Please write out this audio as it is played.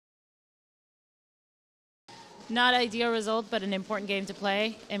not ideal result, but an important game to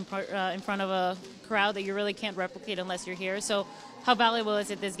play in front of a crowd that you really can't replicate unless you're here. So how valuable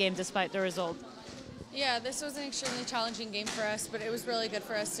is it, this game, despite the result? Yeah, this was an extremely challenging game for us, but it was really good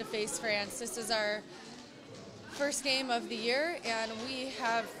for us to face France. This is our first game of the year, and we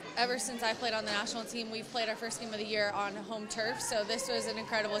have, ever since I played on the national team, we've played our first game of the year on home turf, so this was an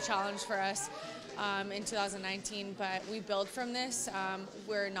incredible challenge for us in 2019, but we build from this.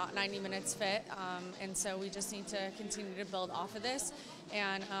 We're not 90 minutes fit, and so we just need to continue to build off of this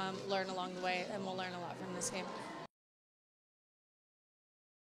and learn along the way, and we'll learn a lot from this game.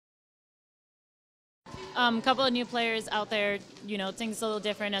 Couple of new players out there, you know, things a little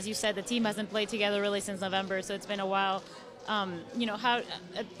different. As you said, the team hasn't played together really since November, so it's been a while. You know, how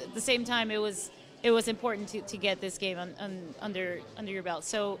at the same time it was important to get this game under your belt.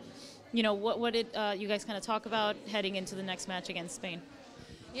 So, you know, what did you guys kind of talk about heading into the next match against Spain?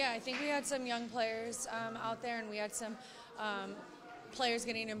 Yeah, I think we had some young players out there, and we had some players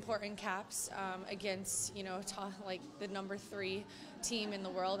getting important caps against, you know, like the #3 team in the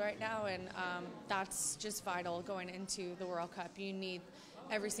world right now, and that's just vital going into the World Cup. You need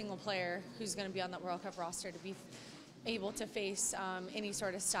every single player who's going to be on that World Cup roster to be able to face any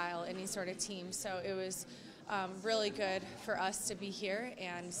sort of style, any sort of team. So it was really good for us to be here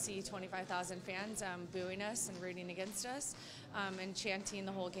and see 25,000 fans booing us and rooting against us and chanting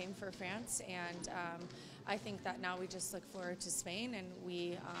the whole game for France. And I think that now we just look forward to Spain, and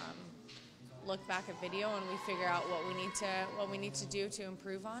we look back at video and we figure out what we need to do to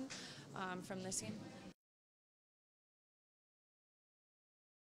improve on from this game.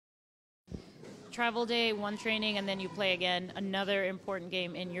 Travel day, one training, and then you play again. Another important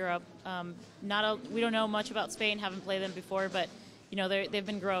game in Europe. We don't know much about Spain, haven't played them before, but you know they've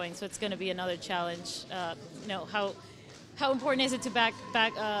been growing, so it's going to be another challenge. You know, how important is it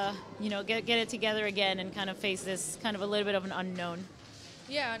to you know, get it together again and kind of face this kind of a little bit of an unknown?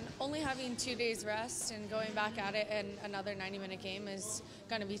 Yeah, and only having 2 days rest and going back at it and another 90-minute game is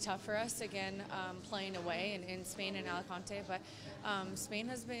going to be tough for us, again, playing away in Spain and Alicante. But Spain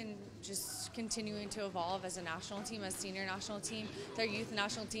has been just continuing to evolve as a national team, as senior national team. Their youth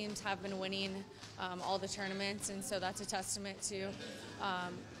national teams have been winning all the tournaments, and so that's a testament to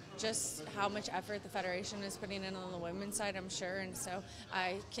just how much effort the Federation is putting in on the women's side, I'm sure. And so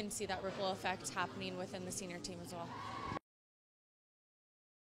I can see that ripple effect happening within the senior team as well.